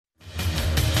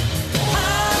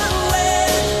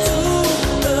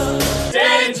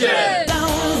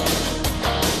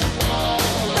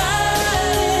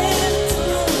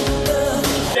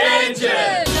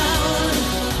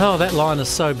Oh, that line is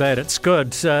so bad, it's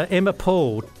good. Emma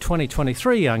Poole,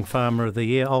 2023 Young Farmer of the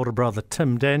Year. Older brother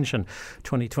Tim Dangen,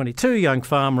 2022 Young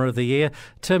Farmer of the Year.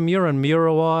 Tim, you're in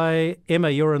Muriwai.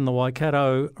 Emma, you're in the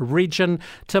Waikato region.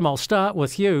 Tim, I'll start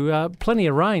with you. Plenty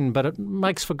of rain, but it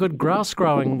makes for good grass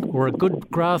growing, or a good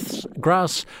grass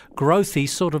growthy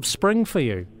sort of spring for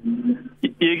you.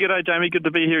 Yeah, g'day, Jamie. Good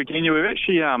to be here again. Yeah, we're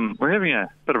actually we're having a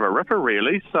bit of a ripper,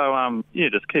 really. So,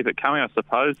 just keep it coming, I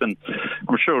suppose. And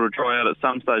I'm sure it'll dry out at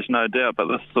some stage, no doubt. But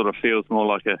this sort of feels more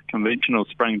like a conventional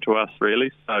spring to us,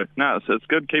 really. So, no, it's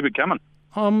good. Keep it coming.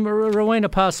 Rowena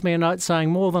passed me a note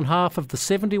saying more than half of the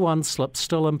 71 slips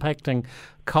still impacting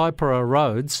Kaipara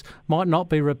roads might not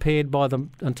be repaired by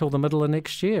them until the middle of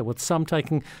next year, with some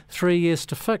taking 3 years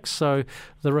to fix. So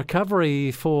the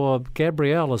recovery for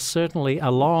Gabrielle is certainly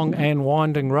a long and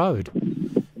winding road.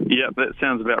 Yeah, that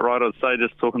sounds about right. I'd say,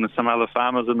 just talking to some other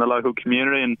farmers in the local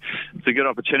community, and it's a good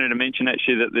opportunity to mention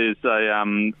actually that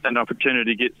there's an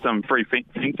opportunity to get some free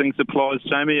fencing supplies,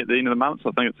 Jamie, at the end of the month.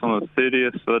 I think it's on the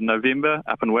 30th of November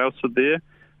up in Wellsford there.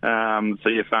 So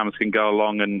yeah, farmers can go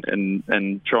along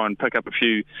and try and pick up a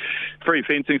few free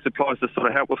fencing supplies to sort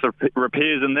of help with the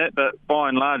repairs and that. But by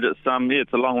and large,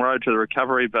 it's a long road to the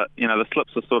recovery. But the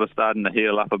slips are sort of starting to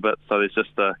heal up a bit. So there's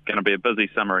just going to be a busy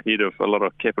summer ahead of a lot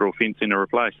of capital fencing to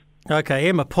replace. Okay,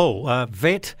 Emma Poole,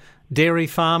 vet, dairy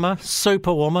farmer,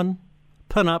 superwoman,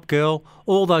 pin-up girl,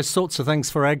 all those sorts of things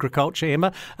for agriculture.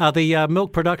 Emma, are the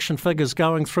milk production figures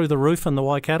going through the roof in the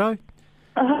Waikato?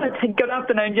 Good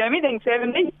afternoon, Jamie. Thanks for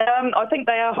having me. I think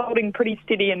they are holding pretty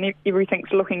steady and everything's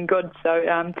looking good.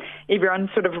 So everyone's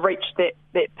sort of reached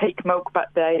that peak milk, but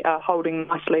they are holding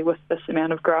nicely with this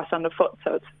amount of grass underfoot.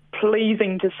 So it's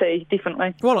pleasing to see,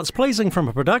 definitely. Well, it's pleasing from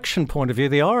a production point of view.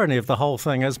 The irony of the whole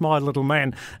thing is my little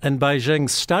man in Beijing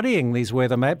studying these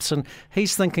weather maps, and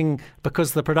he's thinking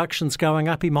because the production's going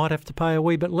up, he might have to pay a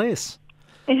wee bit less.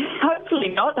 Hopefully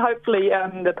not. Hopefully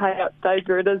the payout stays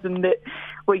where it is and that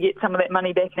we get some of that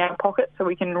money back in our pocket so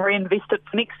we can reinvest it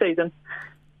for next season.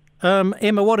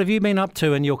 Emma, what have you been up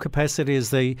to in your capacity as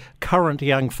the current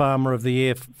Young Farmer of the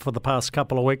Year for the past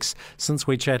couple of weeks since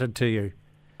we chatted to you?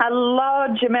 A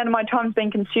large amount of my time's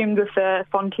been consumed with the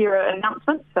Fonterra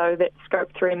announcement, so that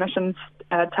Scope 3 emissions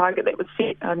target that was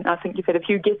set. I think you've had a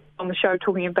few guests on the show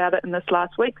talking about it in this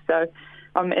last week, so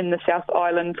I'm in the South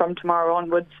Island from tomorrow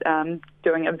onwards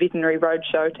doing a veterinary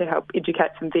roadshow to help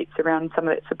educate some vets around some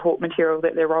of that support material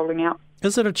that they're rolling out.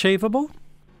 Is it achievable?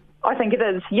 I think it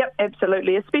is, yep,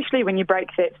 absolutely, especially when you break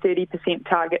that 30%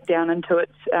 target down into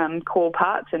its core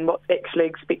parts and what's actually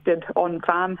expected on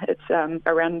farm. It's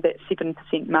around that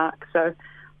 7% mark. So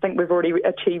I think we've already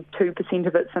achieved 2%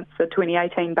 of it since the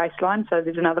 2018 baseline, so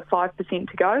there's another 5%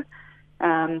 to go.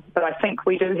 But I think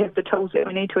we do have the tools that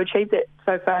we need to achieve that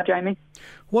so far, Jamie.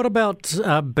 What about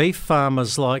beef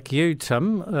farmers like you,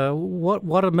 Tim?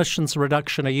 What emissions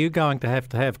reduction are you going to have?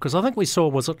 Because I think we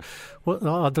saw,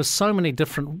 there's so many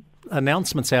different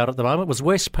announcements out at the moment. It was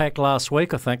Westpac last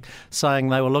week, I think, saying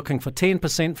they were looking for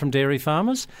 10% from dairy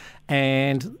farmers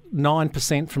and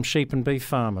 9% from sheep and beef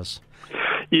farmers.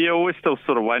 Yeah, well, we're still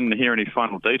sort of waiting to hear any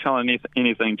final detail on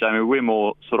anything, Jamie. We're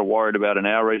more sort of worried about in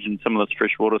our region some of this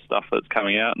freshwater stuff that's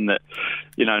coming out, and that,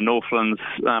 Northland's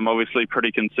obviously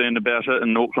pretty concerned about it,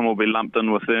 and Auckland will be lumped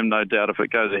in with them, no doubt, if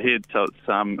it goes ahead. So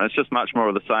it's just much more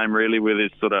of the same, really, where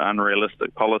there's sort of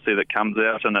unrealistic policy that comes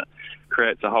out, and it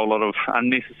creates a whole lot of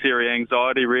unnecessary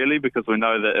anxiety, really, because we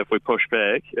know that if we push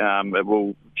back, it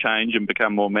will change and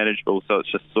become more manageable. So it's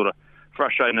just sort of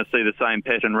frustrating to see the same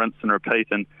pattern rinse and repeat,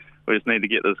 and we just need to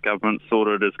get this government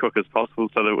sorted as quick as possible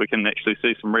so that we can actually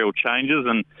see some real changes.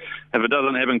 And if it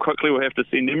doesn't happen quickly, we'll have to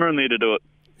send Emma in there to do it.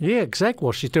 Yeah, exactly.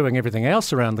 Well, she's doing everything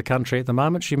else around the country at the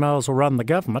moment. She may as well run the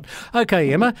government.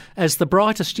 OK, Emma, as the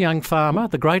brightest young farmer,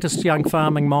 the greatest young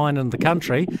farming mind in the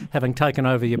country, having taken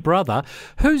over your brother,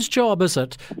 whose job is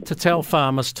it to tell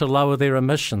farmers to lower their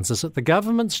emissions? Is it the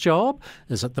government's job?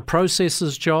 Is it the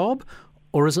processor's job?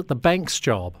 Or is it the bank's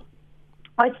job?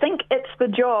 I think it's the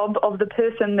job of the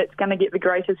person that's going to get the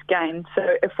greatest gain. So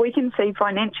if we can see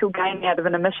financial gain out of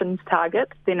an emissions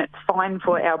target, then it's fine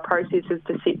for our processors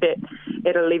to set that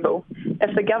at a level.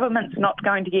 If the government's not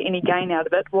going to get any gain out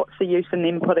of it, what's the use in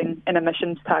them putting an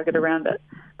emissions target around it?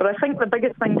 But I think the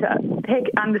biggest thing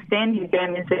to understand here,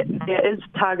 Dan, is that there is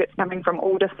targets coming from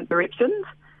all different directions.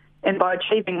 And by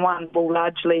achieving one, we'll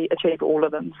largely achieve all of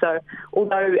them. So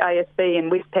although ASB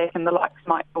and Westpac and the likes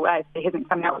might, well, ASB hasn't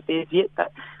come out with theirs yet,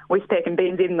 but Westpac and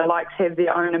BNZ and the likes have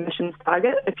their own emissions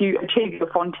target. If you achieve your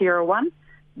Fonterra one,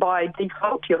 by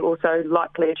default, you'll also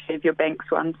likely achieve your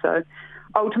bank's one. So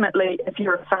ultimately, if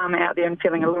you're a farmer out there and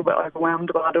feeling a little bit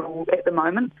overwhelmed by it all at the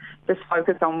moment, just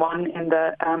focus on one, and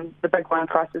the big one,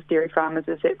 Price's Dairy Farmers,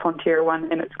 is that Fonterra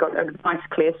one, and it's got a nice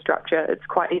clear structure. It's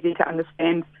quite easy to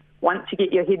understand once you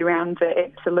get your head around the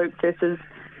absolute versus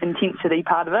intensity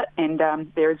part of it, and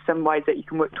there are some ways that you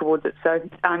can work towards it. So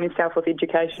arm yourself with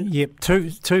education. Yep,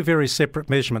 two very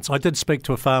separate measurements. I did speak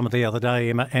to a farmer the other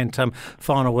day, Emma, and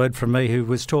final word from me, who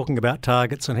was talking about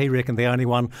targets, and he reckoned the only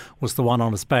one was the one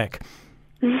on his back.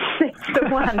 That's the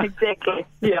one, exactly.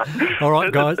 Yeah. All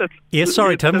right, guys. Yes,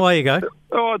 sorry, Tim, away you go.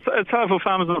 Oh, it's hard for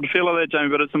farmers not to feel like that, Jamie,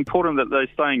 but it's important that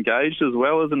they stay engaged as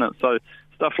well, isn't it? So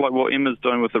stuff like what Emma's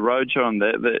doing with the roadshow and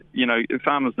that, you know,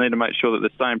 farmers need to make sure that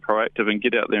they're staying proactive and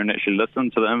get out there and actually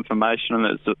listen to the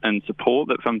information and support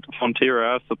that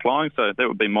Fonterra are supplying. So that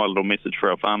would be my little message for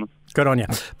our farmers. Good on you.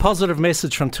 Positive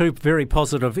message from two very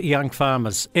positive young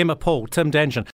farmers, Emma Poole, Tim Dangen.